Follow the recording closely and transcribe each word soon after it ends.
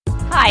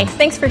Hi,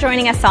 thanks for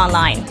joining us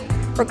online.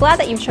 We're glad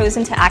that you've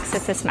chosen to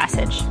access this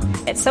message.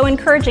 It's so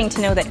encouraging to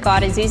know that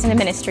God is using the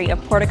ministry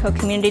of Portico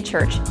Community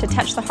Church to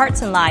touch the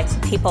hearts and lives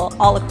of people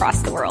all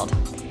across the world.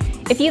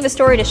 If you have a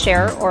story to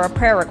share or a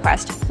prayer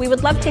request, we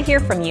would love to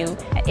hear from you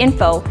at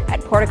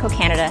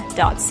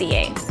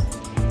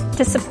info@porticocanada.ca.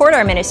 To support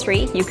our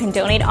ministry, you can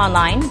donate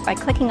online by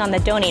clicking on the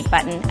donate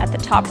button at the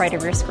top right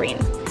of your screen.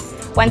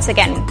 Once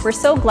again, we're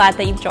so glad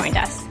that you've joined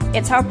us.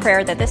 It's our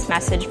prayer that this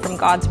message from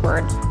God's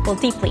Word will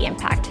deeply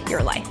impact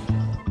your life.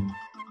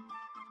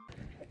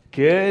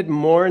 Good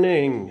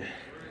morning.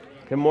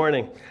 Good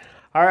morning.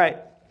 All right.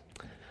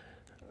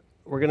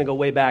 We're going to go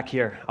way back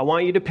here. I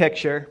want you to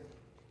picture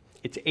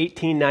it's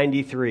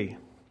 1893.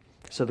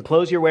 So the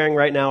clothes you're wearing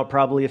right now are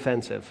probably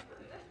offensive.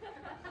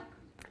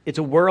 It's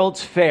a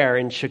World's Fair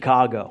in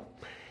Chicago.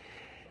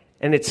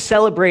 And it's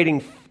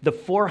celebrating the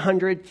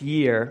 400th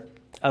year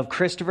of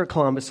Christopher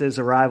Columbus's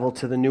arrival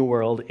to the New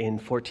World in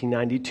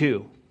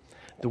 1492.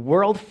 The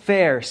World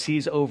Fair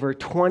sees over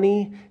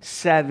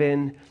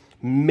 27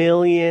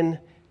 million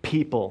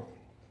people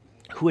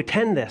who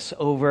attend this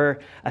over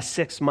a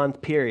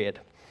 6-month period.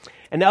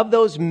 And of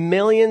those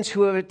millions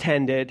who have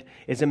attended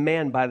is a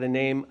man by the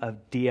name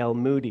of D.L.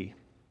 Moody.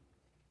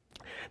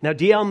 Now,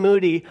 D.L.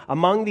 Moody,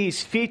 among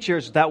these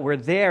features that were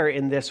there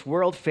in this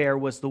World Fair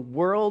was the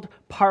World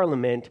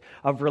Parliament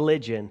of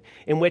Religion,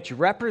 in which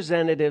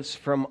representatives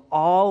from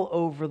all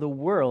over the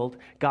world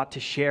got to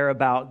share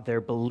about their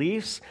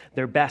beliefs,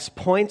 their best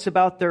points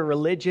about their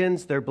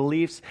religions, their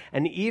beliefs,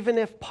 and even,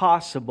 if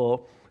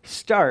possible,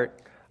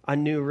 start a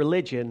new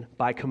religion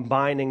by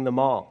combining them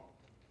all.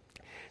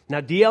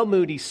 Now, D.L.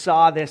 Moody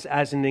saw this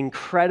as an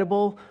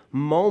incredible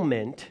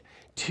moment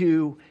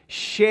to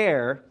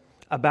share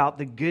about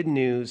the good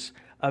news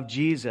of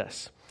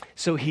Jesus.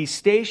 So he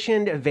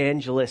stationed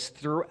evangelists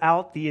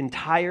throughout the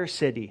entire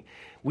city.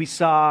 We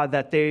saw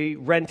that they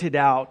rented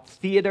out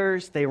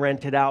theaters, they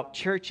rented out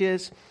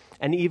churches,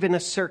 and even a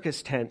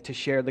circus tent to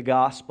share the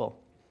gospel.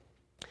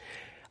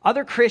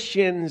 Other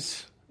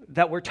Christians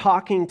that were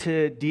talking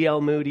to D.L.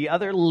 Moody,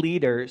 other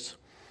leaders,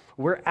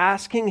 were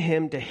asking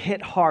him to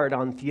hit hard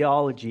on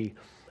theology,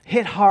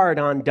 hit hard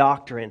on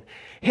doctrine,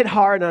 hit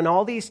hard on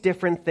all these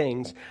different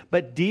things.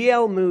 But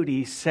D.L.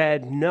 Moody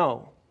said,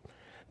 no,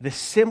 the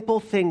simple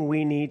thing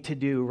we need to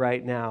do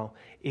right now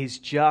is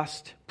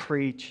just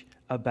preach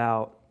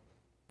about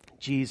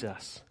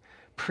Jesus.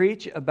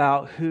 Preach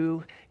about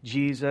who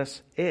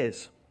Jesus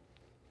is.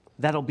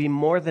 That'll be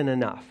more than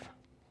enough.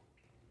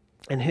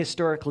 And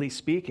historically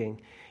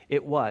speaking,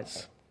 it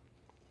was.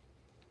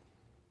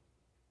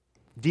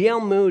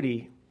 D.L.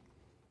 Moody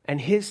and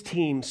his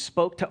team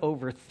spoke to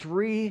over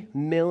 3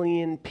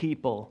 million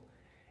people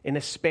in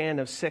a span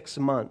of 6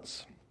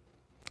 months.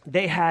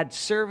 They had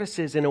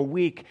services in a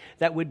week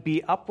that would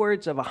be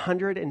upwards of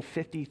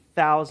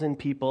 150,000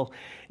 people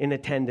in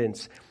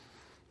attendance.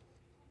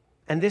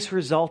 And this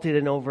resulted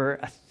in over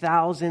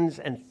thousands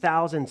and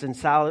thousands and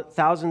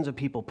thousands of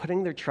people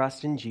putting their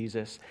trust in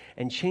Jesus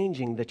and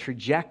changing the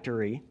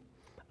trajectory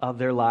of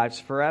their lives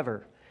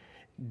forever.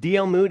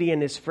 D.L. Moody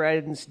and his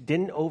friends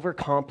didn't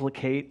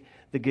overcomplicate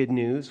the good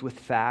news with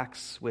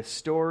facts, with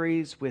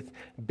stories, with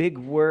big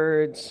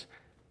words.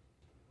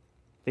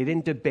 They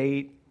didn't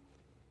debate.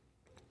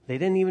 They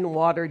didn't even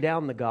water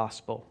down the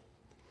gospel.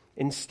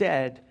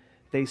 Instead,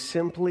 they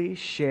simply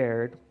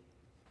shared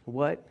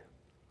what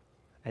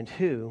and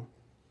who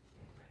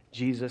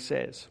Jesus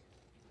is.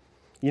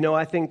 You know,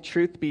 I think,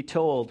 truth be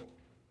told,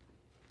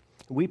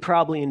 we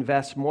probably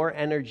invest more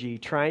energy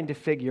trying to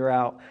figure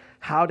out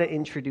how to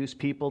introduce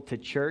people to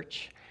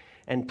church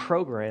and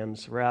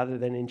programs rather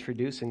than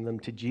introducing them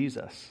to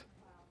Jesus.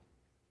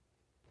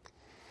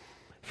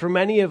 For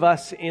many of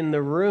us in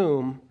the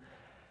room,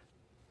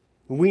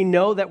 we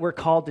know that we're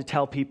called to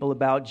tell people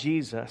about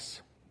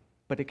Jesus,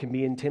 but it can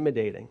be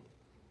intimidating.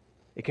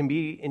 It can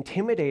be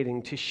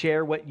intimidating to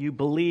share what you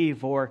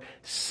believe or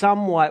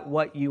somewhat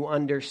what you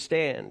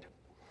understand,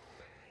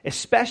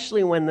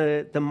 especially when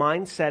the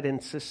mindset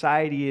in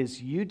society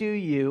is you do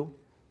you,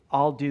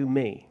 I'll do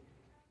me.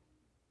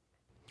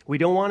 We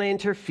don't want to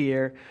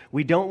interfere.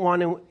 We don't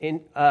want to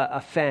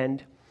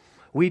offend.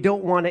 We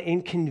don't want to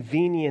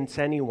inconvenience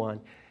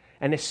anyone.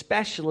 And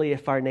especially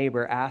if our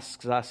neighbor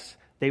asks us,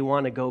 they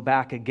want to go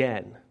back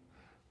again.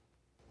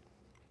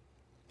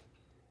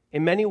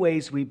 In many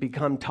ways, we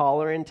become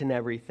tolerant in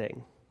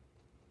everything.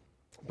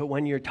 But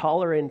when you're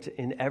tolerant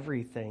in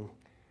everything,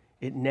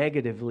 it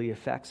negatively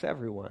affects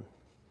everyone.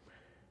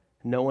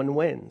 No one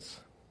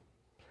wins.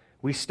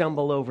 We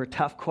stumble over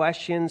tough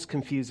questions,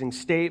 confusing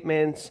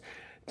statements,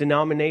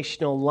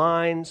 denominational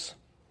lines,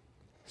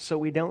 so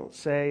we don't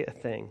say a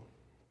thing.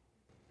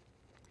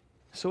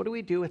 So what do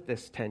we do with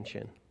this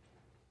tension?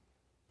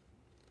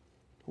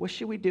 What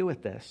should we do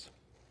with this?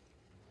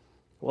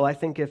 Well, I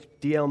think if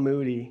D.L.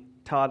 Moody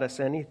taught us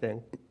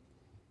anything,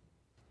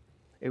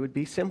 it would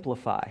be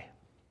simplify.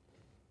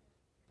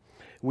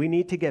 We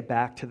need to get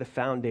back to the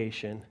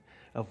foundation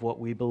of what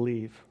we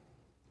believe,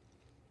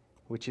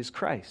 which is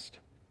Christ.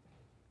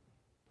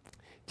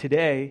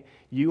 today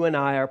you and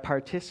I are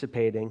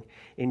participating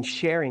in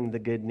sharing the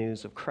good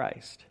news of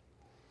Christ.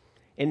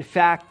 In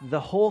fact,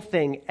 the whole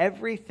thing,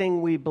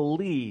 everything we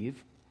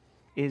believe,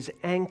 is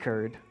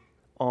anchored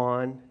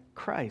on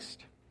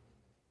Christ.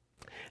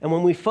 And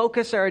when we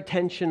focus our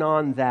attention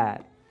on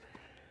that,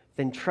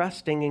 then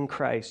trusting in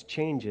Christ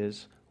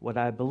changes what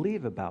I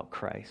believe about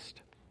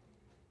Christ.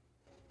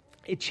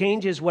 It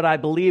changes what I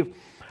believe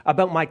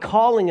about my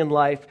calling in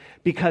life,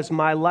 because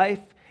my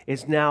life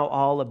is now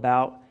all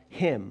about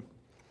Him.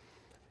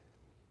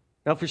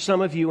 Now, for some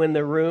of you in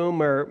the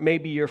room, or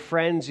maybe your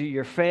friends or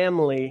your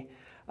family,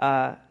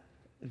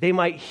 they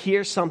might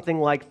hear something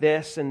like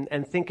this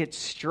and think it's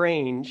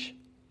strange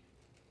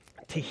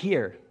to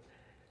hear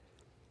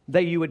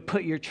that you would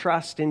put your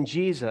trust in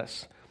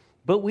Jesus.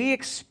 But we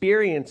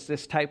experience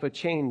this type of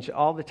change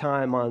all the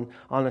time on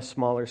a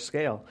smaller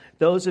scale.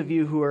 Those of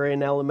you who are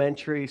in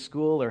elementary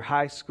school or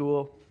high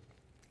school,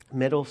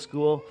 middle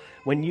school,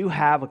 when you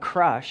have a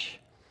crush,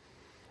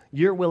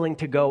 you're willing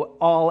to go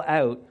all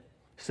out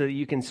so that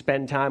you can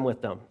spend time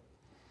with them.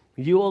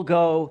 You will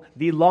go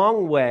the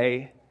long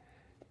way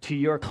to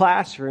your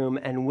classroom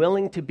and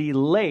willing to be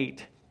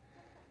late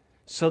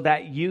so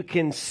that you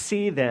can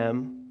see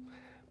them,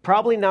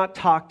 probably not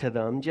talk to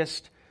them,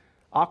 just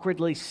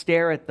awkwardly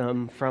stare at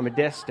them from a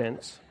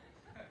distance.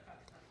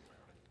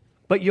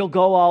 But you'll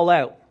go all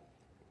out.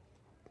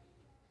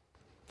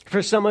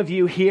 For some of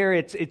you here,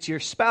 it's your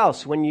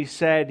spouse. When you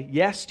said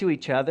yes to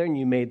each other and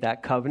you made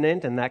that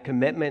covenant and that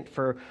commitment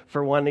for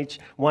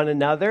one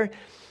another,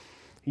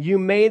 you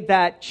made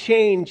that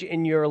change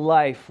in your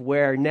life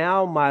where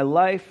now my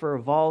life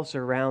revolves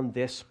around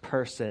this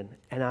person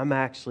and I'm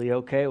actually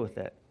okay with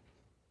it.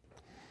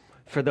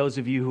 For those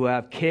of you who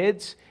have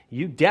kids,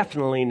 you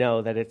definitely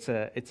know that it's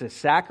a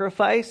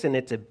sacrifice and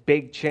it's a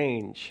big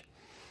change.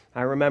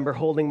 I remember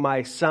holding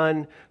my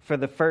son for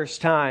the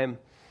first time,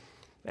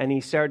 and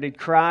he started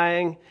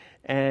crying,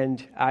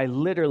 and I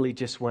literally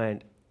just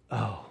went,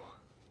 oh,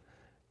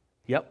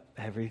 yep,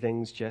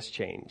 everything's just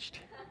changed.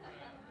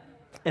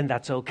 And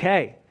that's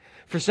okay.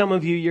 For some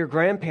of you, your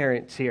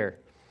grandparents here,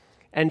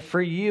 and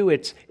for you,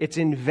 it's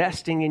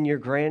investing in your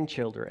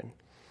grandchildren.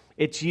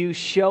 It's you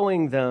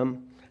showing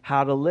them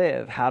how to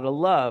live, how to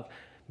love,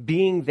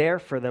 being there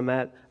for them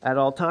at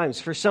all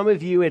times. For some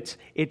of you,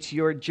 it's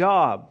your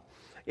job.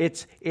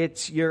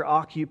 It's your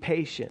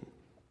occupation.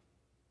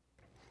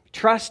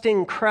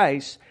 Trusting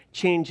Christ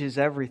changes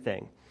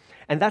everything.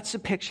 And that's the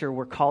picture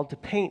we're called to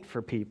paint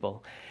for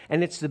people.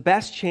 And it's the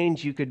best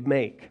change you could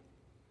make.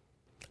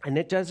 And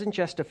it doesn't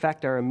just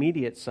affect our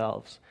immediate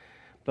selves,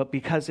 but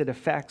because it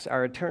affects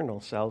our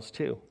eternal selves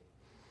too.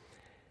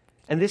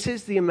 And this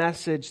is the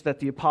message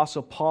that the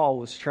Apostle Paul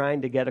was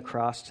trying to get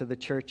across to the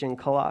church in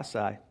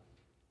Colossae.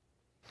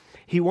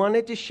 He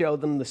wanted to show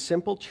them the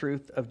simple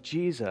truth of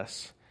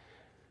Jesus,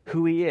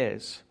 who He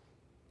is,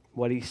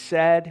 what He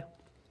said,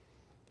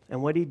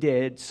 and what He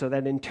did, so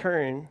that in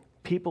turn,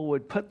 people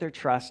would put their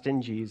trust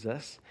in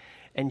Jesus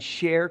and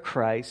share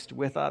Christ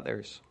with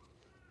others.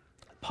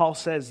 Paul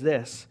says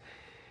this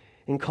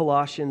in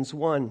Colossians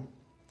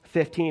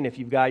 1:15. If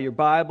you've got your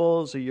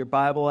Bibles or your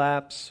Bible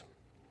apps,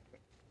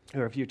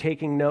 or if you're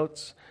taking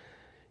notes,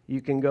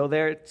 you can go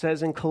there. It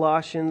says in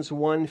Colossians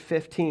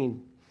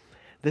 1:15,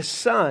 the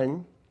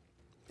Son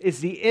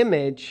is the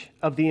image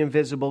of the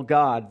invisible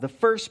God, the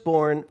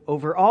firstborn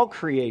over all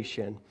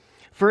creation.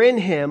 For in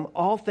Him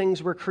all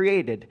things were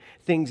created,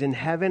 things in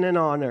heaven and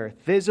on earth,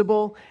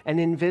 visible and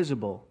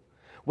invisible.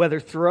 Whether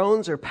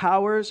thrones or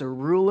powers or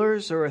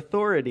rulers or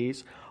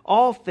authorities,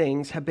 all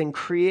things have been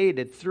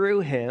created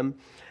through Him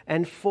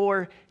and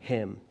for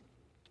Him.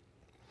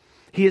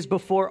 He is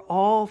before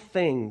all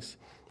things,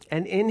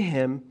 and in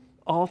Him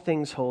all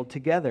things hold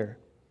together.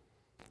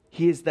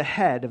 He is the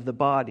head of the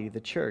body, the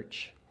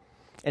church,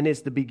 and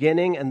is the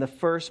beginning and the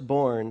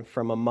firstborn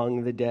from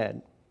among the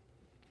dead,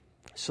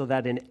 so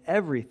that in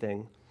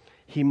everything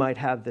He might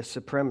have the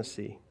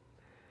supremacy.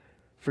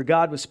 For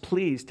God was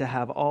pleased to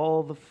have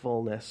all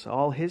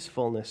His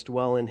fullness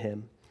dwell in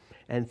Him,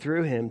 and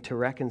through Him to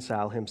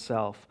reconcile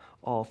Himself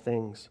all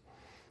things,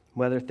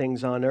 whether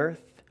things on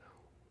earth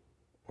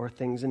or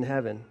things in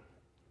heaven,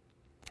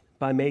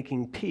 by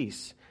making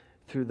peace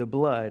through the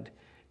blood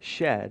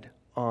shed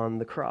on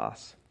the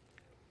cross.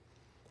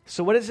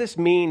 So what does this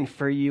mean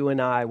for you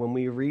and I when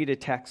we read a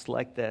text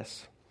like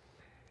this?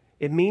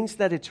 It means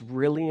that it's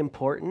really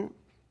important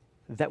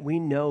that we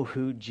know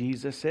who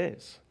Jesus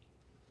is.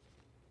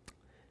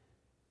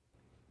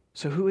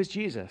 So who is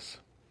Jesus?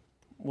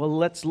 Well,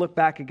 let's look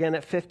back again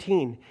at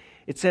 15.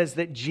 It says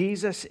that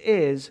Jesus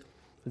is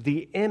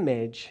the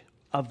image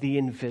of the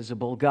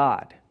invisible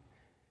God.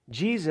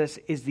 Jesus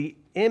is the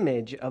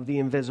image of the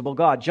invisible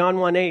God. John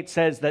 1:8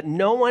 says that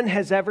no one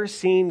has ever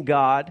seen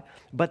God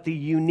but the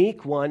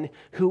unique one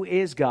who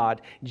is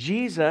God.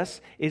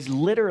 Jesus is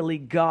literally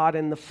God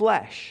in the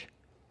flesh,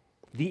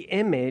 the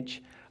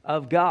image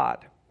of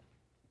God.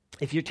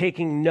 If you're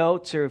taking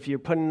notes or if you're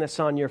putting this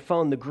on your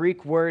phone, the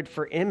Greek word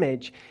for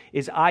image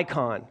is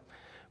icon,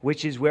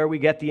 which is where we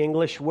get the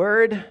English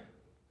word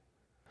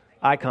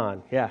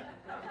icon. Yeah.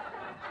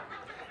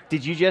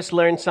 Did you just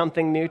learn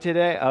something new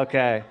today?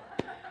 Okay.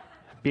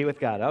 Be with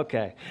God.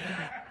 Okay.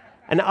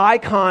 An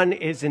icon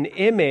is an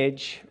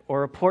image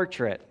or a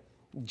portrait.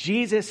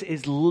 Jesus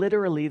is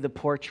literally the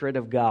portrait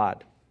of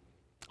God.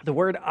 The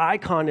word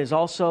icon is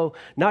also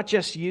not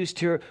just used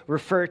to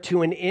refer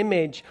to an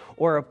image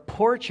or a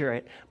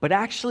portrait, but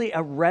actually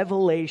a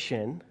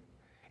revelation.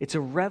 It's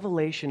a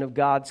revelation of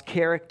God's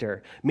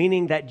character,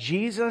 meaning that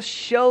Jesus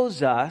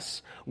shows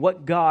us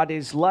what God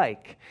is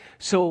like.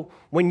 So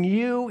when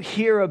you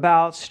hear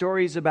about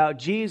stories about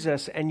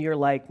Jesus and you're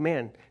like,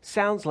 man,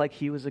 sounds like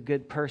he was a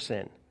good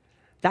person,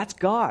 that's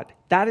God.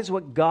 That is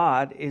what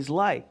God is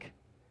like.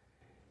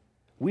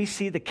 We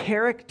see the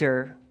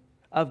character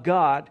of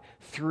God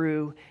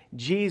through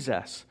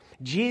Jesus.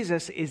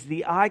 Jesus is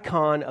the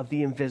icon of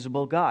the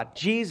invisible God.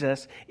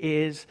 Jesus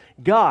is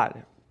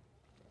God,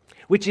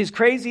 which is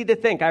crazy to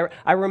think.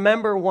 I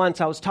remember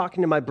once I was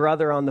talking to my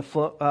brother on the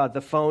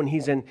phone.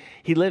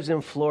 He lives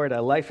in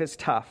Florida. Life is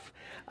tough.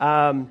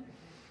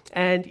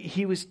 And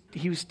he was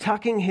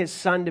tucking his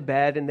son to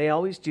bed, and they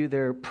always do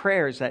their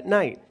prayers at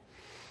night.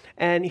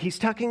 And he's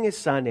tucking his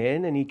son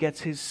in, and he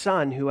gets his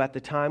son, who at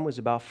the time was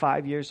about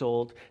 5 years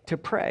old, to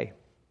pray.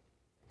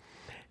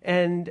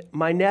 And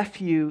my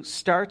nephew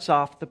starts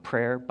off the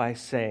prayer by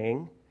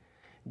saying,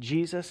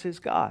 Jesus is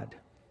God.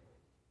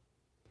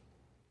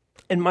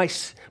 And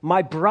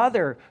my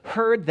brother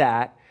heard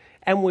that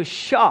and was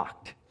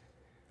shocked.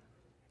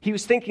 He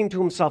was thinking to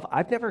himself,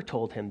 I've never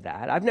told him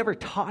that. I've never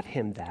taught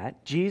him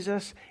that.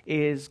 Jesus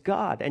is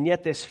God. And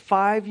yet this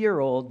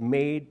 5-year-old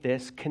made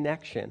this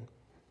connection.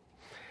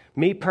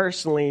 Me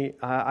personally,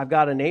 I've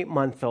got an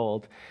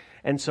 8-month-old.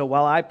 And so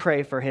while I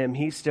pray for him,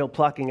 he's still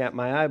plucking at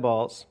my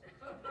eyeballs.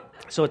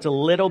 So it's a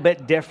little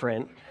bit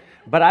different,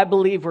 but I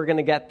believe we're going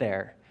to get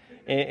there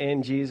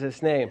in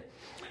Jesus' name.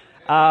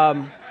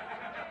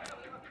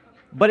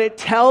 But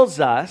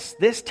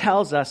this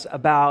tells us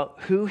about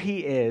who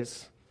he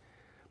is,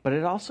 but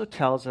it also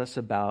tells us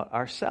about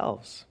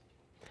ourselves.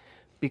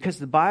 Because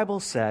the Bible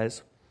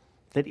says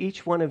that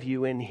each one of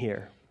you in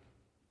here,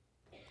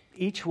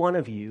 each one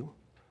of you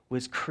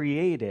was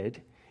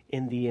created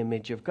in the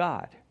image of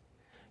God.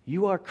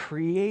 You are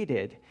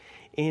created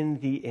in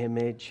the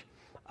image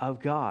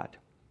of God.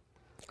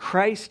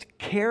 Christ's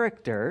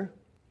character,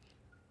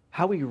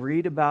 how we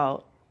read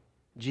about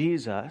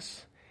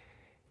Jesus,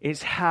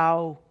 is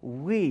how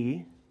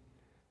we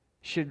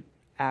should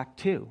act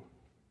too.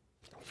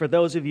 For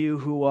those of you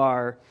who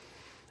are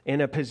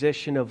in a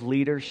position of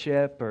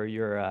leadership, or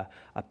you're a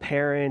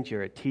parent,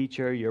 you're a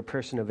teacher, you're a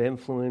person of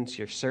influence,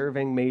 you're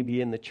serving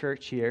maybe in the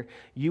church here,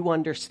 you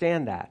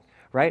understand that,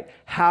 right?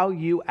 How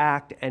you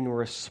act and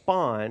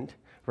respond,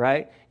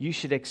 right? You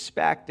should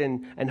expect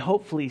and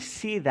hopefully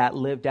see that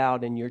lived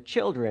out in your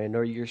children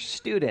or your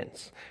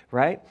students,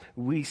 right?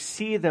 We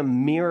see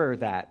them mirror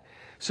that.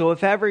 So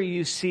if ever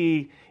you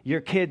see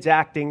your kids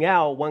acting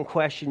out, one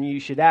question you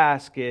should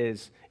ask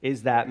is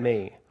that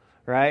me,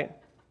 right?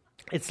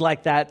 It's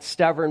like that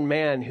stubborn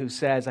man who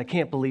says, I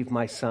can't believe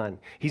my son.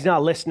 He's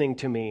not listening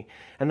to me.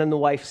 And then the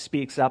wife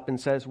speaks up and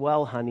says,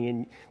 well, honey,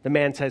 and the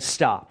man says,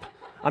 stop.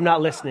 I'm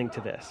not listening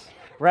to this,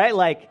 right?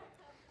 Like,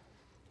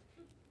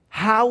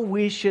 how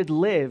we should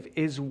live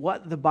is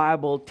what the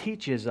Bible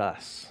teaches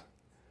us,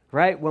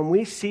 right? When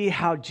we see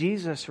how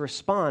Jesus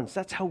responds,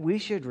 that's how we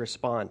should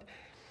respond.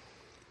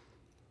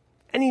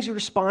 And he's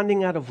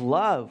responding out of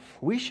love.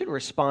 We should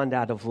respond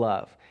out of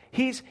love.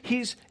 He's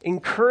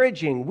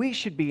encouraging. We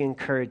should be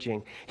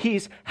encouraging.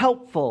 He's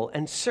helpful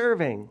and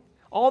serving.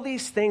 All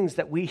these things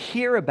that we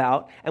hear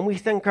about and we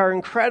think are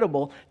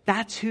incredible,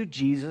 that's who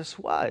Jesus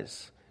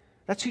was.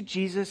 That's who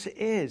Jesus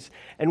is.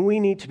 And we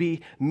need to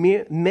be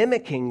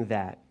mimicking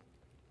that.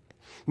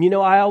 You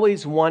know, I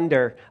always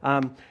wonder,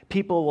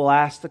 people will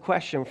ask the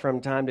question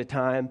from time to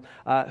time,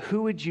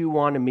 who would you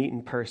want to meet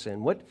in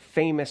person? What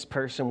famous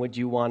person would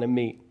you want to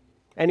meet?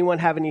 Anyone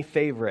have any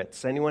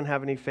favorites? Anyone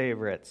have any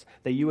favorites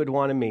that you would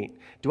want to meet?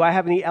 Do I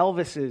have any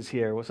Elvises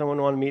here? Would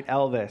someone want to meet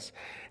Elvis?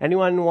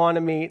 Anyone want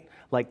to meet,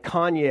 like,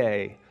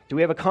 Kanye? Do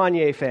we have a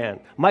Kanye fan?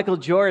 Michael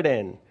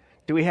Jordan?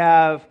 Do we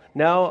have,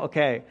 no?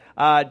 Okay.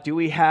 Do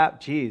we have,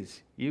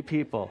 geez, you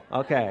people.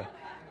 Okay.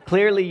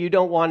 Clearly you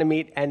don't want to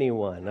meet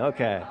anyone.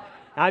 Okay.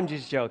 I'm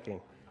just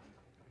joking.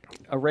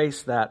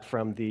 Erase that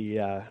from the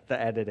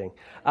editing.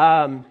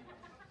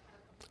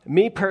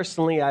 Me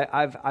personally,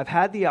 I've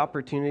had the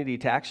opportunity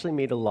to actually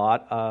meet a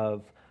lot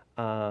of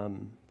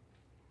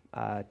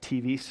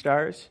TV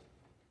stars.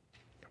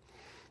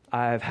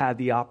 I've had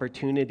the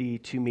opportunity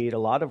to meet a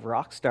lot of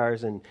rock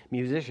stars and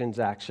musicians,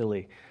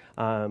 actually,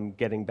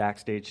 getting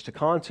backstage to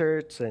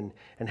concerts and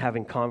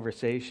having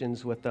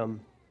conversations with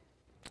them.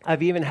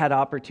 I've even had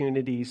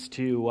opportunities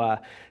to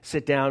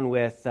sit down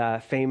with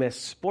famous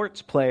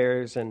sports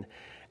players, and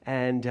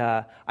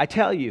I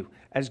tell you,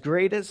 as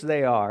great as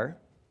they are,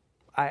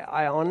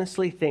 I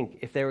honestly think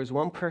if there was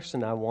one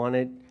person I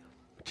wanted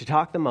to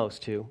talk the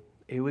most to,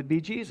 it would be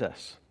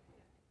Jesus.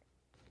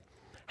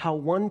 How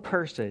one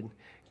person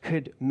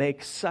could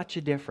make such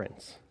a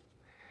difference.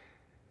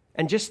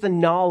 And just the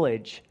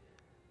knowledge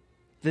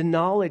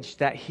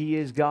that he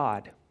is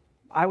God.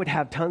 I would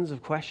have tons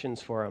of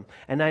questions for him.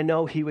 And I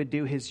know he would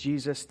do his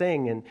Jesus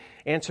thing and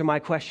answer my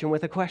question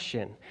with a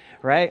question,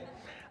 right?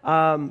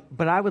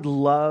 But I would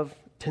love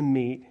to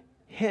meet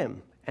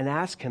him and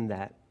ask him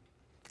that.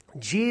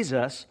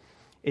 Jesus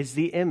is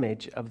the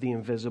image of the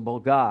invisible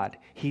God.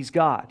 He's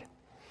God.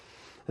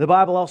 The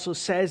Bible also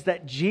says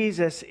that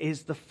Jesus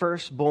is the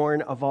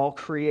firstborn of all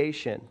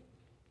creation,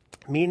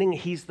 meaning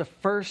he's the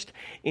first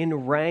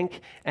in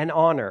rank and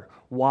honor.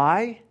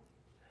 Why?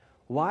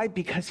 Why?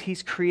 Because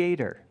he's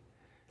creator.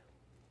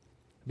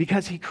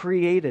 Because he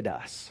created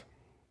us.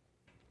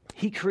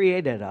 He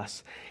created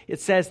us. It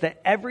says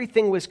that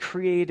everything was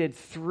created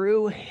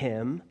through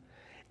him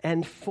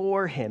and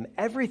for him.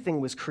 Everything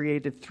was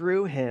created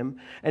through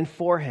him and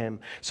for him.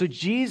 So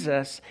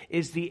Jesus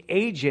is the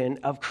agent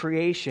of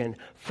creation.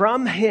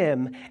 From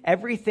him,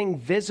 everything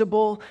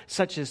visible,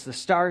 such as the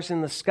stars in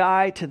the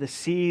sky to the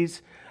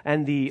seas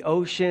and the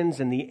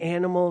oceans and the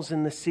animals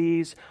in the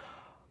seas,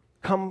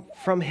 come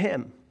from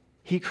him.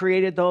 He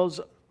created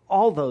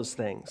all those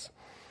things.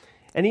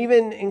 And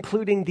even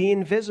including the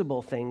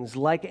invisible things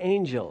like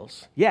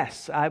angels.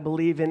 Yes, I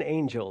believe in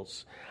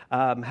angels.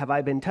 Have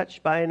I been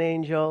touched by an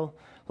angel?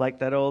 Like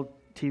that old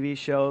TV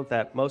show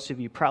that most of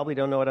you probably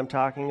don't know what I'm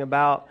talking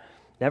about?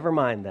 Never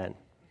mind then.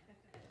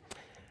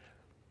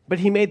 But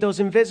he made those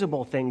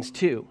invisible things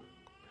too.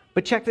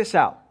 But check this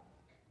out.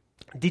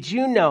 Did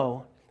you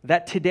know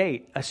that to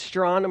date,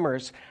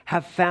 astronomers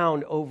have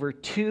found over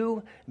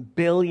 2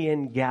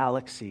 billion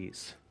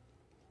galaxies?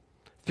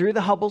 Through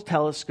the Hubble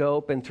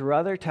telescope and through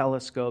other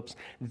telescopes,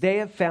 they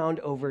have found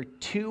over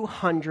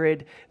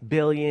 200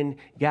 billion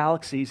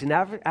galaxies and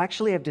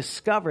actually have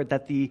discovered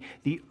that the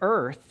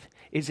Earth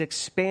is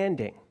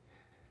expanding.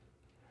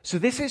 So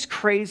this is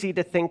crazy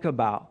to think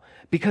about,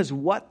 because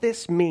what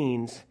this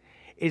means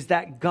is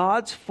that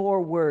God's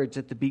 4 words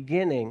at the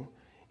beginning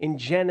in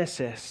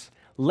Genesis,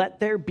 "Let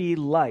there be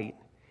light,"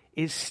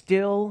 is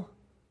still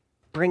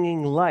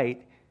bringing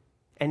light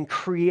and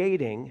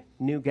creating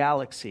new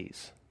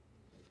galaxies.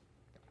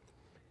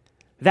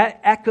 That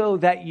echo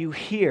that you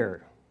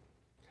hear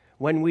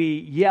when we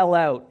yell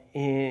out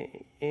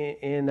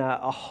in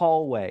a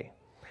hallway,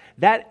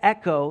 that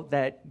echo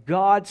that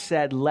God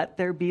said, "Let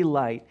there be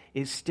light,"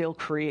 is still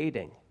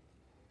creating.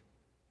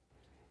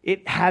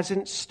 It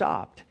hasn't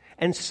stopped.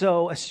 And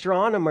so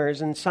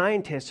astronomers and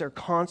scientists are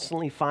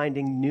constantly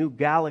finding new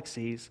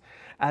galaxies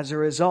as a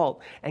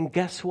result. And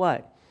guess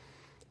what?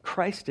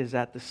 Christ is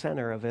at the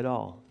center of it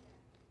all.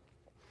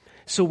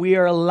 So we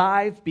are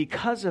alive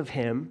because of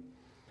him,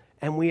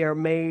 and we are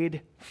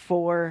made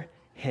for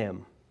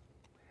him.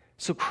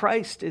 So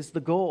Christ is the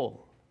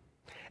goal.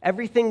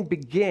 Everything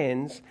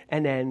begins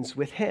and ends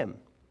with him.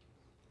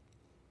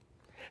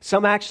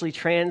 Some actually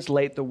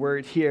translate the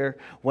word here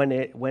when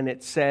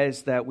it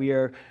says that we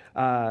are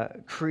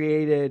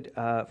created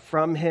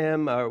from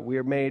him, or we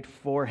are made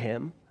for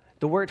him.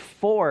 The word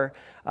 "for,"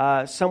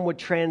 some would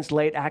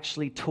translate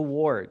actually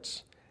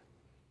towards.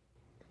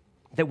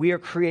 That we are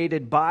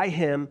created by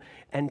him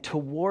and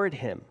toward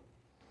him.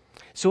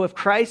 So if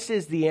Christ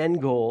is the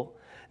end goal,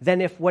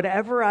 then if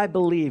whatever I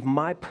believe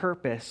my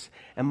purpose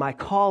and my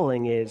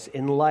calling is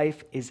in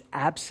life is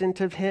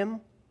absent of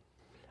him,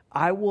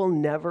 I will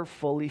never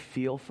fully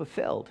feel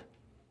fulfilled.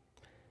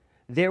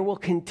 There will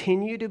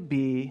continue to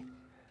be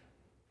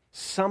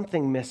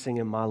something missing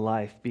in my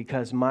life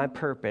because my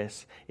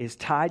purpose is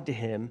tied to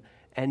him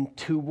and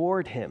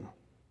toward him.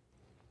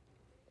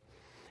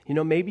 You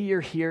know, maybe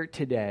you're here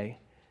today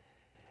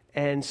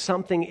and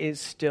something is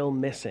still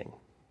missing.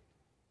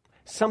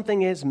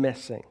 Something is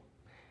missing.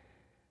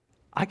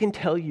 I can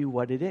tell you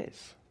what it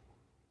is.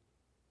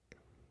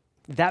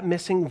 That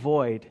missing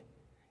void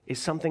is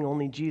something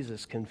only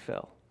Jesus can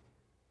fill.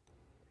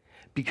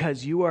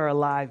 Because you are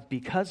alive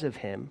because of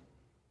him,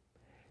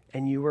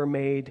 and you were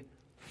made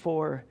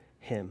for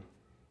him.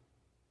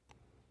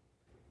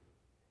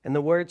 And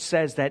the word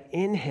says that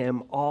in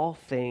him all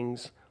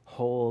things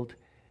hold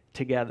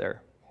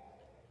together.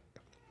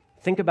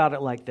 Think about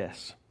it like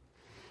this.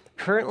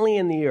 Currently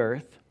in the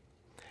earth,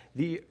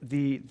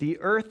 the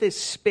earth is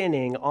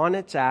spinning on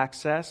its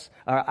axis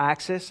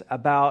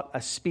about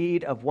a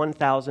speed of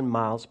 1,000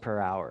 miles per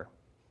hour.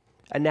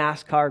 A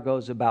NASCAR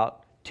goes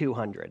about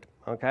 200,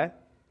 okay?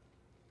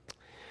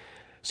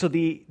 So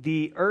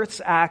the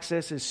earth's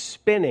axis is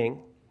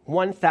spinning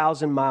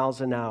 1,000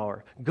 miles an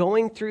hour,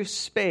 going through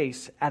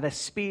space at a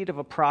speed of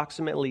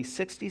approximately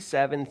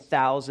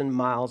 67,000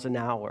 miles an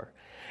hour,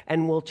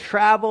 and will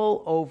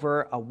travel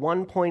over a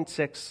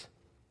 1.6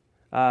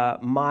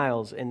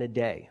 miles in a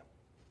day.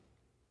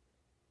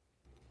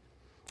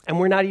 And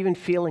we're not even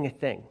feeling a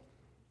thing.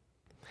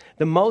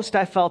 The most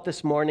I felt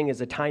this morning is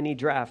a tiny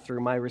draft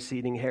through my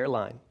receding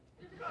hairline.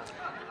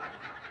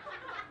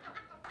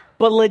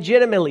 But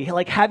legitimately,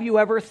 like, have you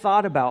ever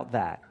thought about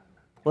that?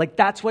 Like,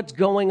 that's what's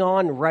going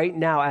on right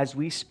now as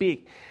we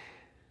speak.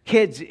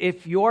 Kids,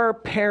 if your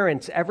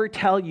parents ever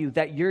tell you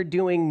that you're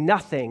doing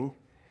nothing,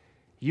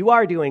 you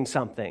are doing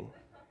something.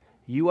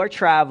 You are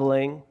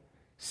traveling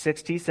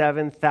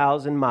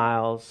 67,000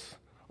 miles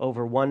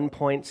over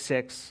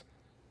 1.6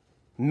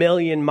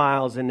 million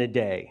miles in a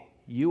day.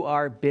 You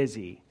are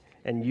busy.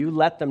 And you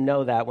let them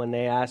know that when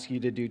they ask you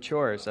to do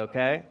chores,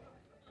 okay?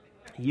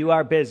 You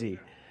are busy.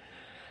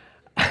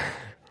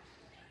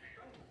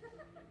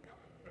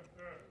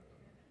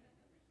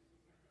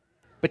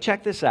 But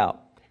check this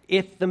out.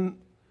 If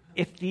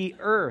the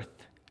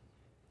earth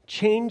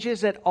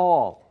changes at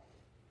all,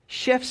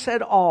 shifts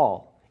at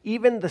all,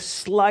 even the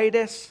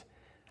slightest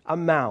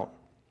amount,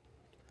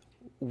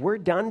 we're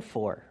done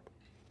for.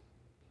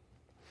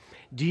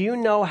 Do you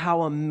know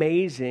how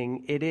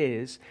amazing it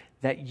is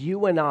that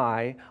you and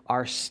I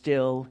are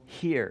still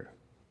here?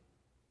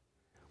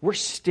 We're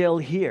still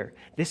here.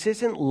 This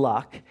isn't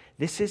luck.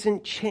 This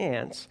isn't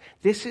chance.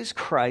 This is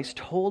Christ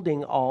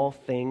holding all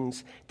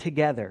things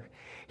together.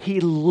 He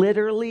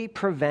literally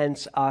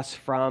prevents us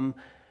from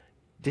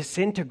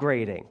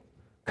disintegrating,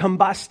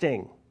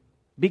 combusting,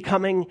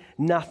 becoming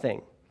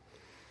nothing.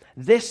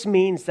 This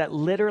means that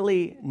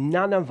literally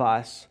none of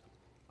us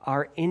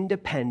are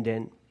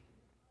independent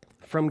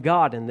from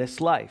God in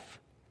this life,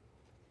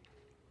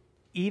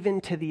 even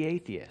to the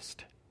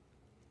atheist.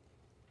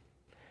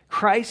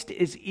 Christ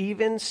is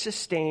even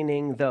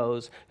sustaining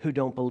those who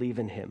don't believe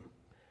in him,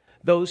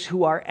 those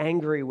who are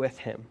angry with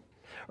him,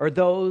 or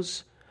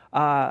those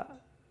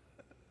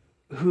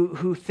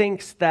who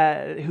think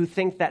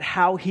that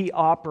how he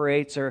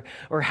operates or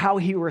how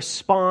he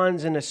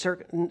responds in a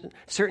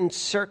certain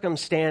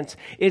circumstance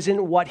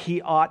isn't what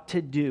he ought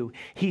to do.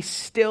 He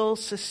still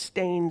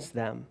sustains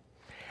them.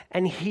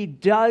 And he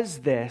does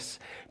this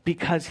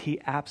because he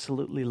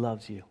absolutely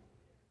loves you.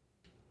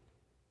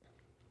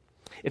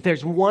 If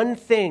there's one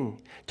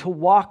thing to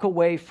walk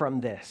away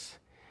from this,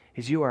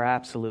 is you are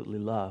absolutely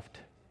loved.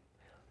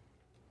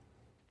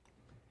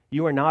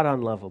 You are not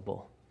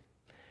unlovable.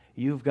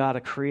 You've got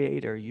a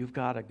creator. You've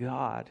got a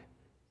God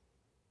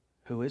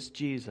who is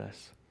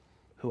Jesus,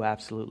 who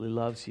absolutely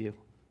loves you.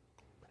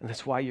 And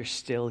that's why you're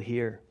still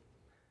here.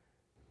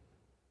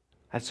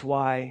 That's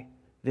why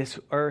this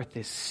earth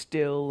is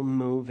still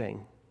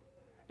moving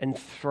and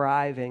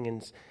thriving,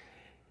 and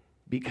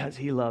because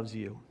he loves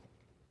you.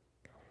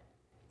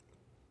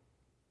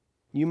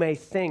 You may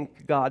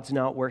think God's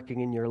not working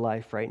in your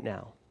life right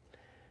now,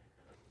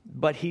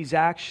 but he's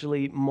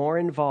actually more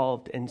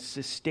involved in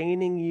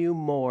sustaining you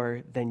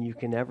more than you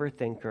can ever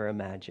think or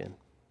imagine.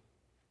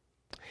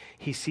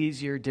 He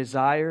sees your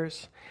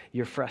desires,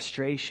 your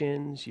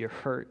frustrations, your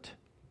hurt.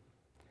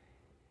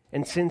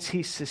 And since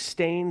he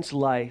sustains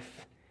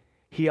life,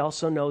 he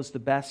also knows the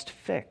best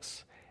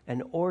fix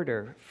and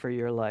order for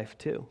your life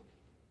too.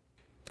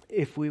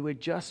 If we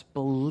would just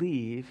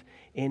believe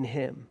in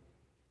him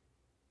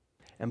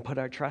and put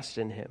our trust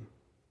in him,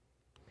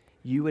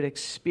 you would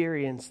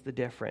experience the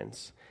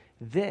difference.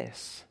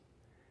 This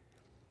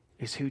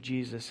is who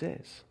Jesus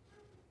is.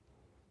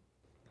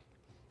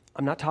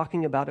 I'm not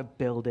talking about a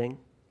building.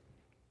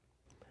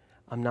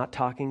 I'm not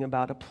talking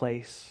about a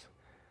place.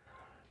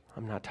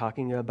 I'm not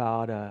talking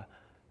about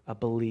a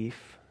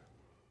belief.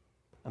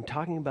 I'm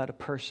talking about a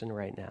person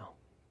right now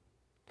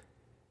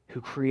who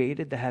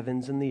created the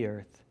heavens and the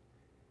earth,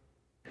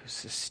 who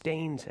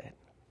sustains it,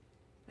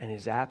 and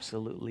is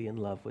absolutely in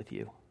love with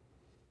you.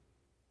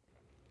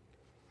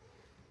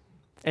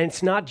 And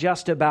it's not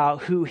just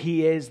about who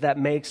he is that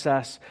makes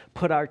us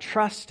put our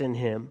trust in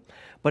him,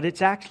 but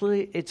it's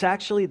actually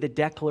the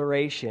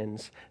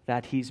declarations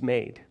that he's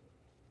made.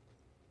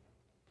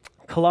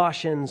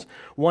 Colossians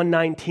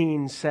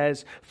 1:19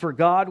 says, "For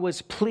God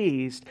was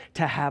pleased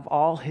to have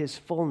all his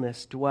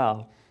fullness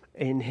dwell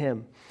in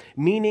him,"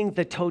 meaning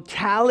the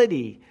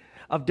totality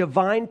of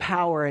divine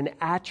power and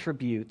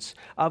attributes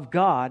of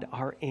God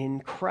are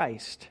in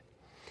Christ.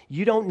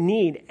 You don't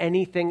need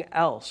anything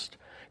else.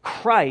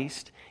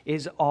 Christ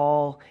is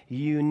all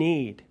you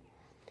need.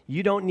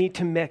 You don't need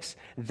to mix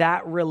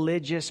that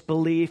religious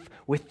belief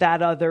with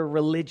that other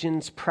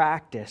religion's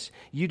practice.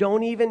 You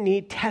don't even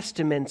need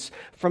testaments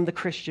from the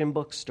Christian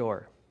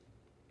bookstore.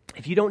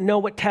 If you don't know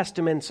what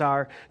testaments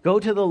are, go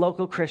to the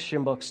local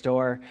Christian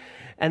bookstore,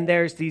 and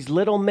there's these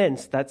little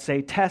mints that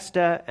say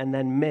Testa and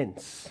then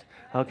mints,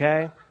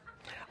 okay?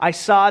 I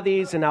saw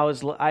these, and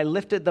I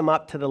lifted them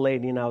up to the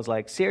lady, and I was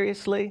like,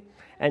 seriously?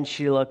 And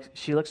she looks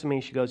at me,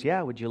 and she goes,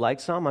 yeah, would you like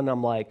some? And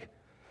I'm like,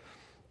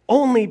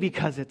 only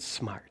because it's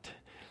smart.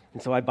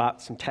 And so I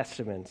bought some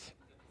testaments.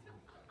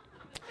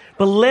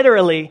 But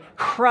literally,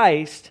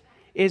 Christ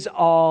is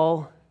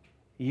all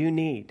you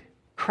need.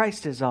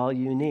 Christ is all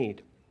you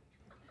need.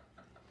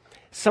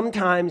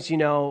 Sometimes,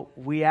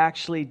 we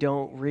actually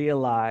don't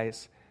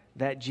realize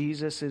that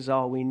Jesus is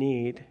all we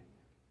need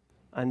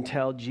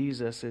until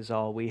Jesus is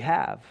all we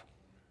have.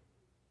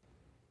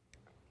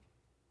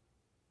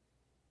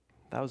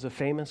 That was a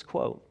famous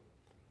quote,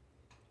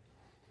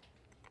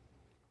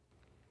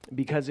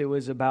 because it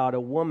was about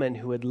a woman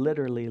who had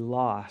literally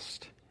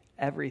lost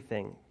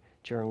everything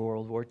during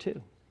World War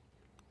II.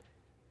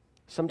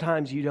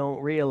 Sometimes you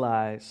don't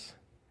realize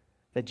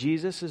that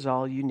Jesus is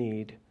all you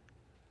need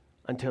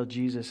until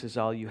Jesus is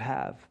all you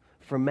have.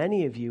 For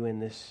many of you in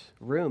this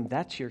room,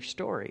 that's your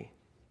story.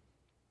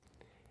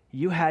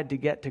 You had to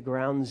get to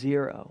ground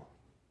zero.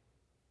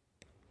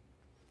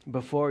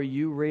 before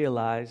you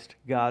realized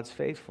God's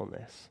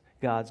faithfulness,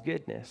 God's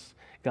goodness,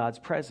 God's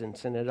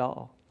presence in it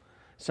all.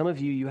 Some of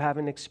you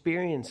haven't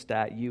experienced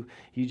that. You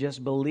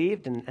just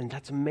believed, and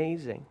that's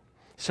amazing.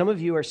 Some of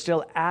you are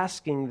still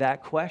asking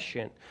that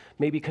question,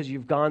 maybe because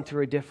you've gone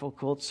through a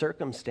difficult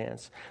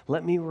circumstance.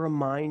 Let me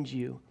remind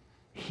you,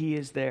 He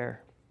is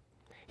there.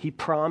 He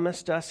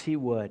promised us He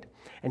would,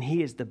 and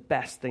He is the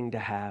best thing to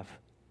have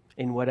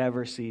in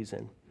whatever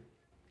season.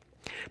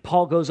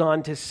 Paul goes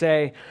on to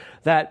say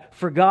that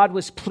for God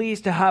was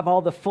pleased to have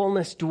all the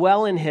fullness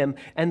dwell in Him,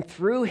 and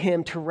through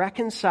Him to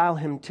reconcile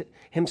Him to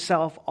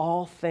Himself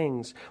all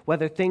things,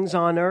 whether things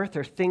on earth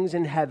or things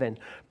in heaven,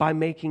 by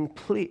making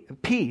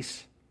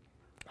peace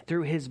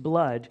through His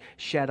blood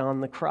shed on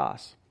the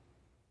cross.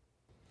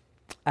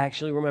 I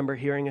actually remember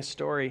hearing a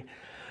story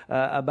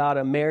about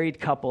a married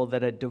couple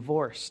that had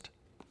divorced.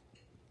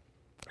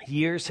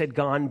 Years had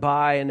gone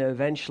by, and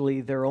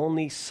eventually their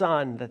only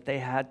son that they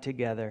had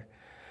together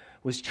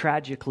was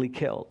tragically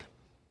killed.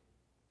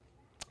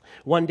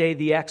 One day,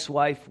 the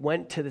ex-wife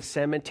went to the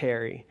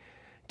cemetery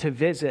to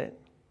visit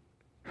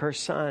her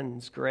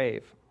son's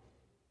grave.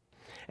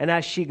 And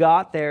as she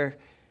got there,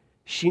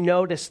 she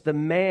noticed the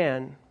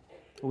man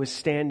was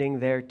standing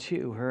there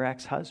too, her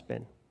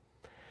ex-husband.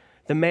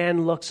 The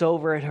man looks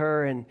over at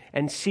her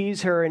and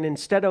sees her, and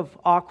instead of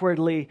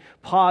awkwardly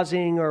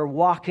pausing or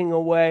walking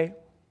away,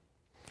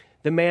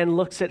 the man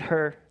looks at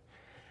her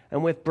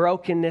and with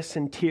brokenness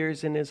and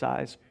tears in his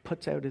eyes,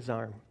 puts out his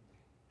arm.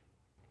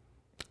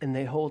 And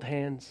they hold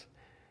hands,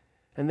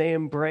 and they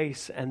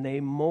embrace, and they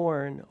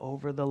mourn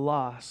over the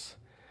loss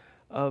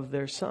of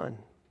their son.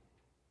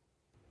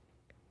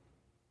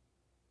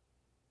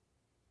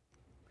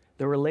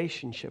 The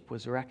relationship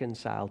was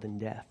reconciled in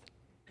death.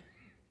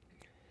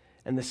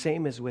 And the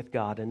same is with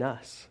God and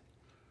us.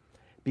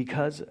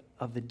 Because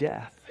of the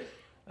death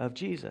of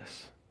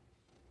Jesus,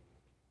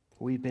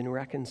 we've been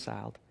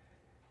reconciled.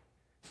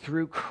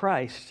 Through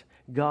Christ,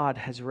 God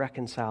has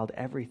reconciled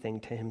everything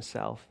to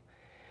Himself.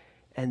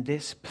 And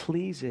this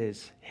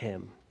pleases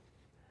Him.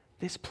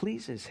 This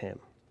pleases Him.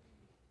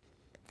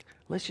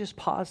 Let's just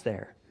pause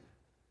there.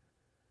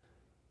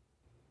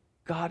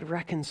 God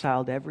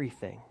reconciled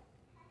everything,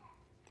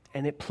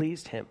 and it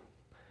pleased Him.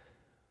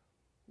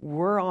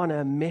 We're on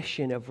a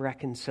mission of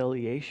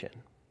reconciliation.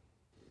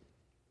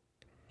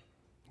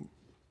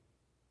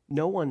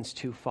 No one's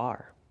too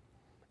far.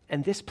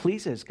 And this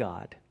pleases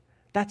God.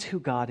 That's who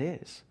God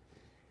is.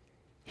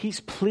 He's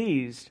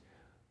pleased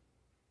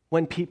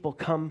when people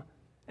come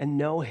and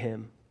know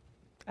Him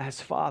as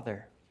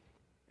Father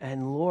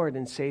and Lord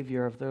and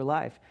Savior of their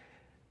life.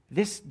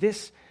 This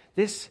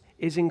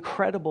is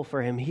incredible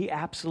for Him. He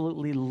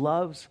absolutely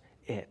loves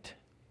it.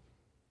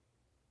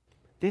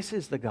 This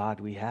is the God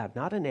we have,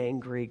 not an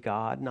angry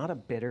God, not a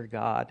bitter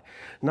God,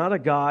 not a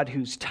God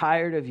who's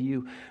tired of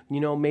you,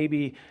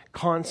 maybe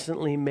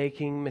constantly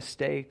making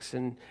mistakes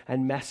and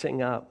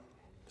messing up.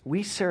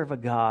 We serve a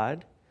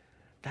God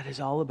that is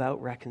all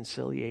about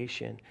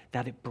reconciliation,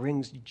 that it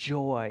brings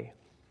joy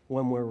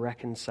when we're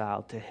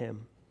reconciled to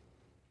Him.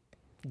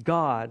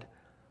 God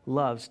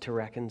loves to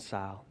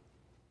reconcile.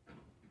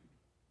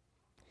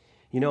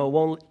 It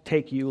won't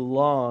take you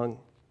long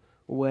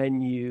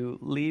when you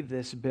leave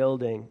this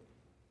building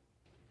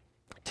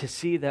to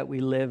see that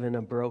we live in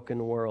a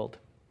broken world.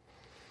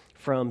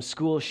 From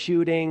school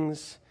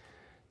shootings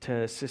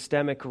to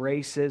systemic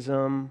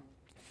racism,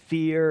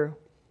 fear,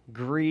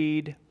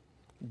 greed,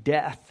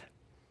 death.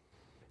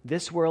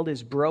 This world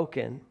is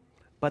broken,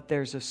 but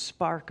there's a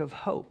spark of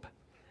hope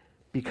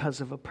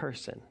because of a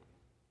person.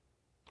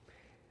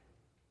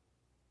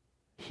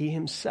 He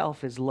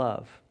Himself is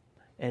love,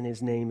 and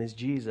His name is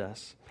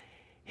Jesus.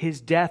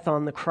 His death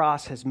on the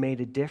cross has made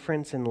a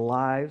difference in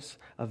lives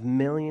of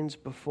millions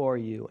before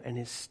you, and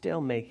is still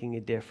making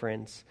a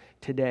difference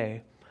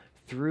today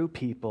through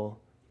people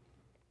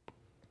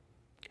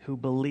who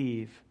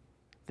believe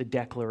the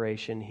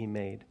declaration He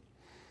made.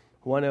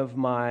 One of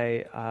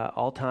my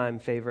all-time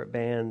favorite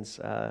bands,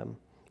 the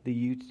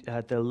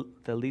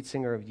lead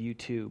singer of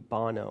U2,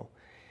 Bono,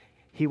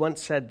 he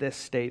once said this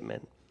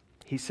statement.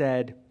 He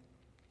said,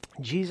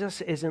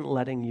 "Jesus isn't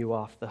letting you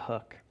off the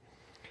hook.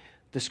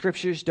 The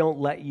scriptures don't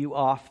let you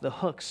off the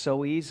hook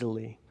so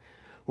easily.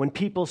 When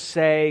people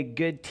say,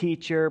 good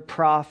teacher,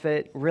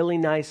 prophet, really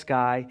nice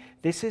guy,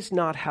 this is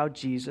not how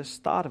Jesus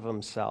thought of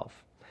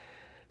Himself.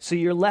 So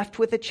you're left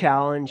with a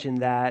challenge in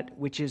that,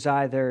 which is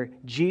either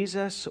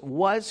Jesus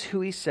was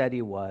who He said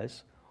He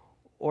was,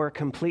 or a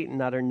complete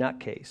and utter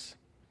nutcase.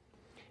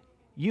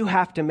 You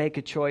have to make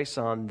a choice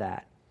on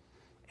that.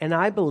 And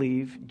I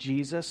believe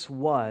Jesus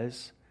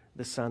was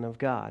the Son of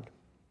God.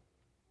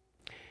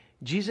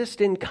 Jesus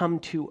didn't come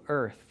to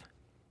earth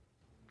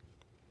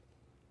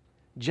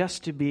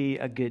just to be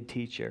a good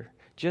teacher,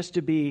 just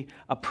to be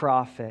a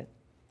prophet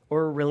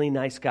or a really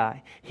nice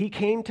guy. He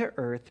came to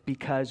earth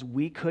because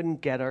we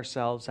couldn't get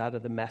ourselves out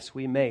of the mess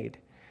we made.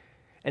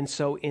 And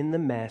so in the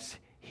mess,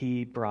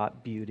 He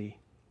brought beauty.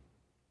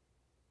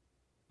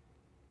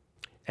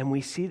 And we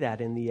see that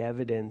in the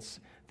evidence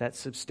that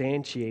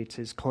substantiates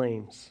His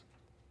claims,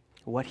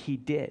 what He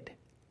did.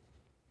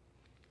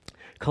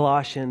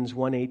 Colossians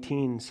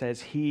 1:18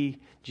 says, He,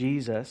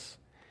 Jesus,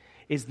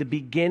 is the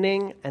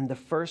beginning and the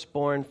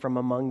firstborn from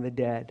among the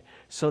dead,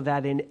 so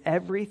that in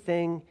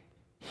everything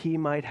He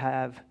might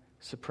have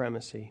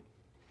supremacy.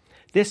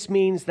 This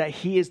means that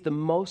He is the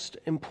most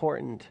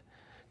important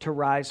to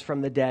rise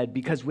from the dead,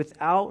 because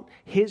without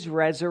His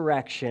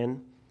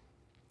resurrection,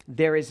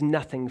 there is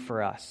nothing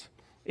for us.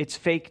 It's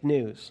fake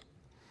news.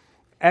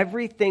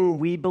 Everything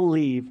we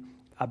believe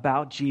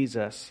about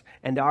Jesus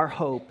and our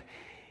hope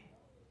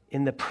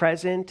in the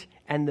present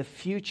and the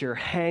future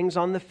hangs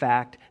on the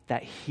fact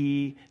that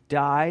He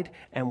died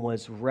and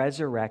was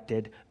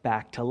resurrected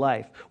back to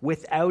life.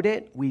 Without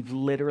it, we've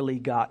literally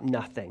got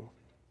nothing.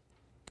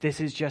 This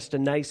is just a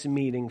nice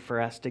meeting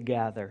for us to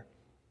gather.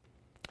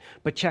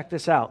 But check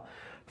this out.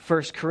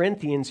 1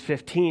 Corinthians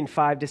 15,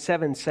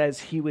 5-7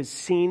 says He was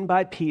seen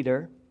by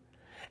Peter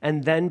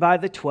and then by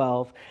the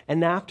 12,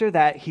 and after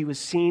that He was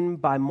seen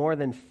by more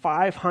than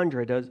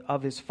 500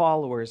 of His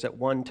followers at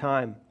one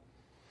time,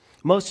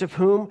 most of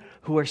whom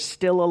who are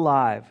still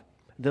alive,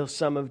 though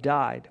some have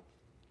died.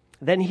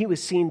 Then He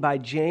was seen by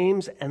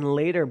James and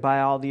later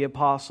by all the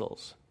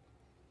apostles.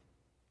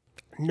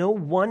 No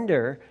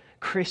wonder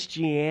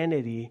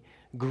Christianity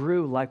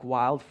grew like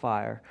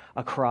wildfire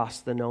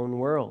across the known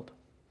world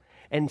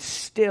and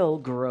still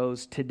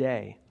grows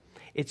today.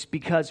 It's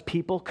because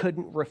people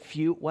couldn't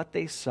refute what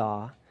they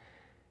saw,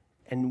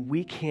 and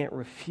we can't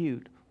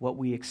refute what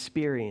we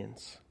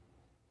experience.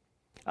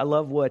 I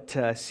love what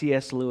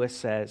C.S. Lewis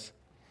says.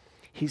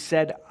 He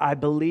said, I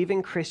believe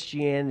in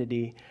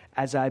Christianity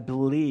as I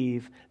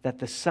believe that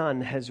the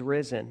sun has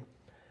risen,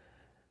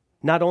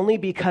 not only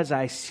because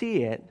I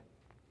see it,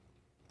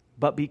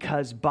 but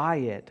because by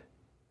it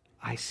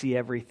I see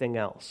everything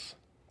else.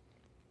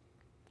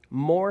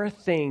 More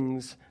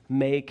things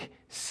make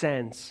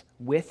sense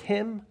with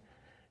Him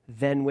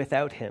than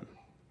without Him.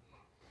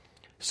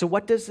 So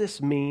what does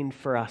this mean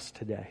for us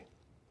today?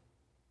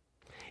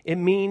 It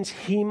means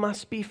He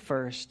must be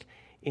first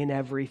in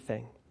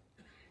everything.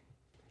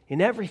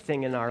 In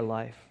everything in our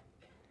life.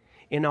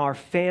 In our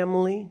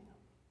family,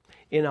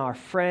 in our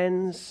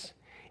friends,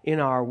 in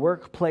our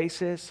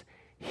workplaces,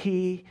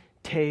 He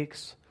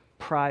takes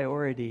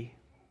priority.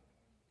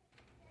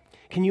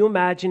 Can you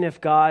imagine if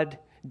God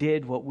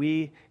did what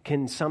we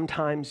can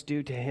sometimes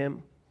do to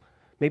Him?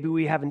 Maybe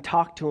we haven't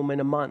talked to Him in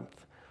a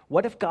month.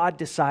 What if God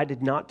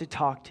decided not to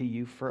talk to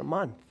you for a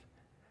month?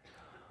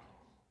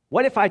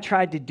 What if I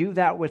tried to do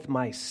that with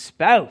my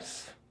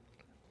spouse?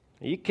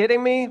 Are you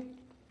kidding me?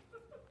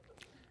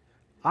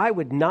 I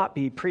would not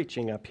be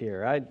preaching up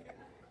here.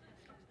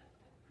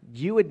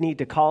 You would need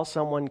to call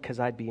someone because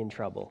I'd be in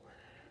trouble.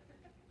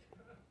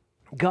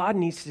 God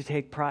needs to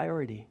take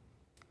priority.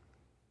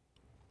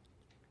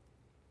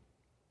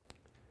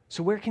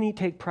 So where can He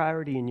take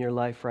priority in your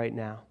life right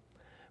now?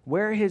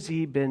 Where has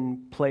He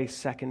been placed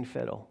second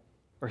fiddle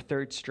or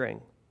third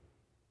string?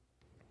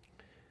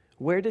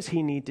 Where does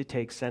He need to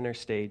take center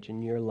stage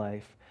in your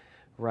life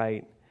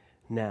right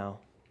now?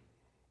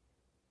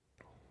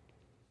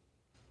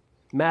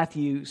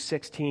 Matthew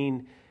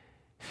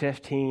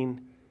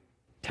 16:15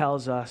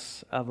 tells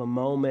us of a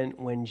moment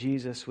when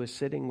Jesus was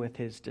sitting with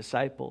His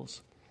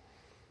disciples,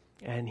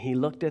 and He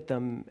looked at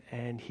them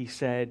and He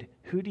said,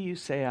 "Who do you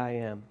say I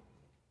am?"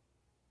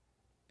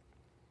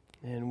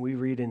 And we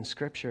read in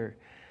Scripture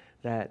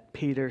that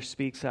Peter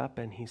speaks up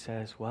and he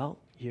says, "Well,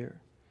 you're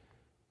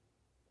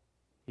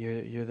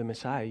the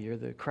Messiah, you're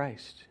the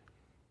Christ,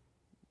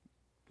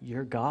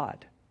 you're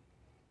God."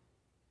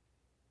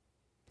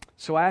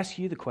 So I ask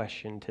you the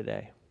question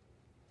today.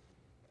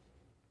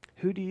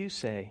 Who do you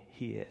say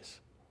He is?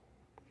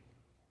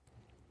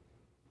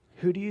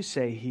 Who do you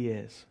say He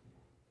is?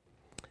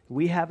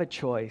 We have a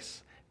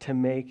choice to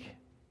make,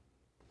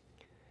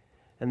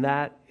 and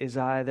that is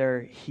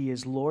either He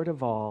is Lord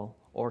of all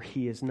or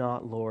He is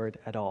not Lord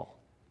at all.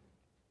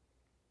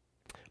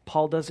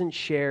 Paul doesn't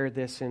share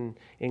this in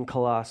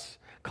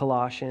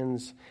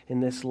Colossians, in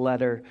this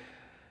letter,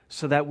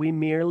 so that we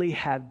merely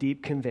have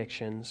deep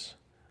convictions,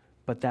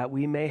 but that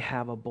we may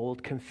have a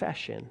bold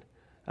confession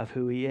of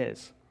who He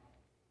is.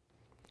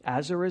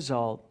 As a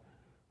result,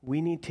 we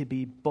need to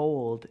be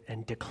bold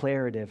and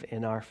declarative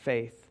in our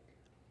faith,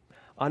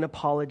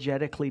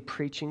 unapologetically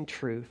preaching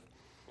truth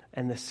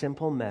and the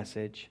simple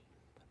message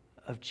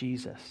of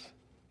Jesus.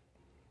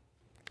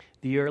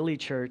 The early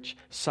church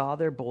saw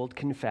their bold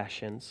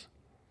confessions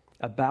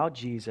about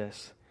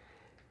Jesus,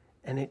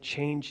 and it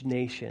changed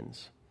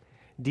nations.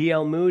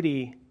 D.L.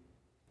 Moody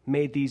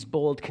made these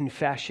bold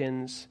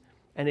confessions,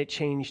 and it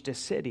changed a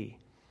city.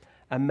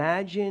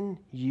 Imagine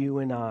you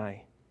and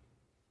I,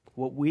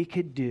 what we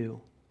could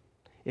do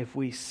if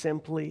we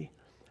simply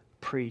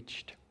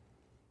preached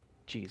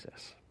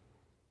Jesus.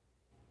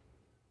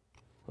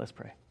 Let's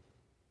pray.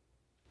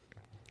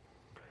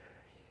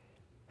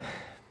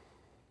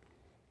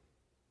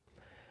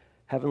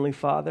 Heavenly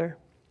Father,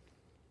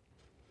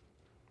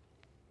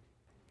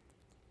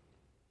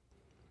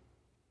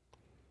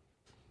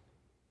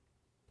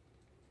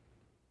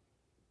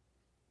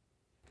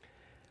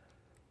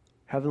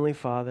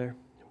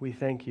 we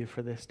thank You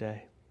for this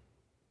day.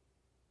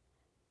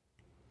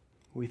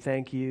 We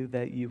thank you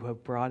that you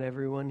have brought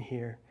everyone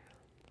here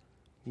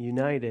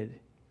united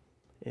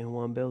in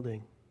one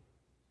building.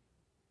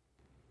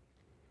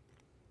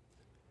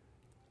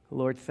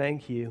 Lord,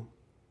 thank you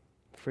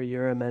for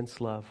your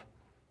immense love.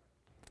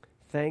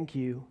 Thank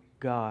you,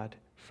 God,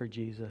 for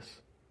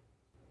Jesus,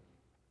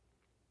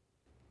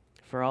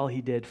 for all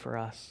he did for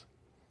us,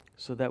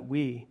 so that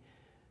we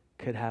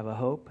could have a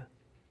hope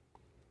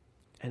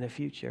and a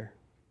future.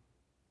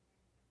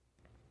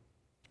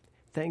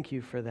 Thank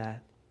you for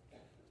that.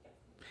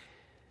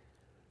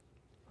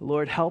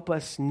 Lord, help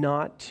us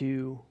not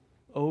to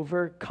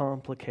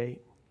overcomplicate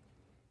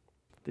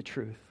the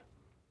truth,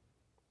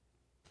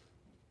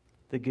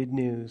 the good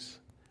news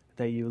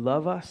that you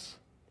love us,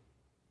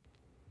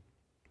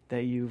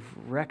 that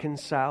you've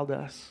reconciled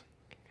us,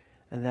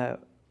 and that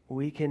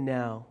we can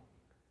now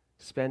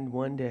spend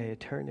one day,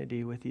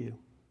 eternity, with you.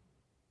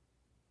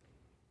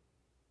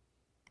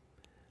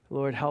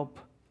 Lord, help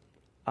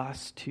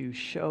us to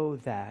show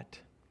that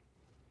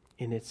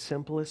in its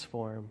simplest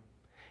form,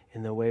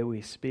 in the way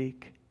we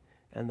speak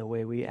and the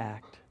way we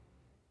act,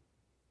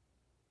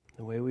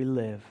 the way we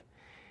live.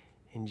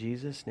 In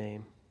Jesus'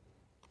 name,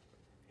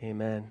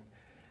 amen.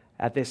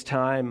 At this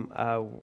time,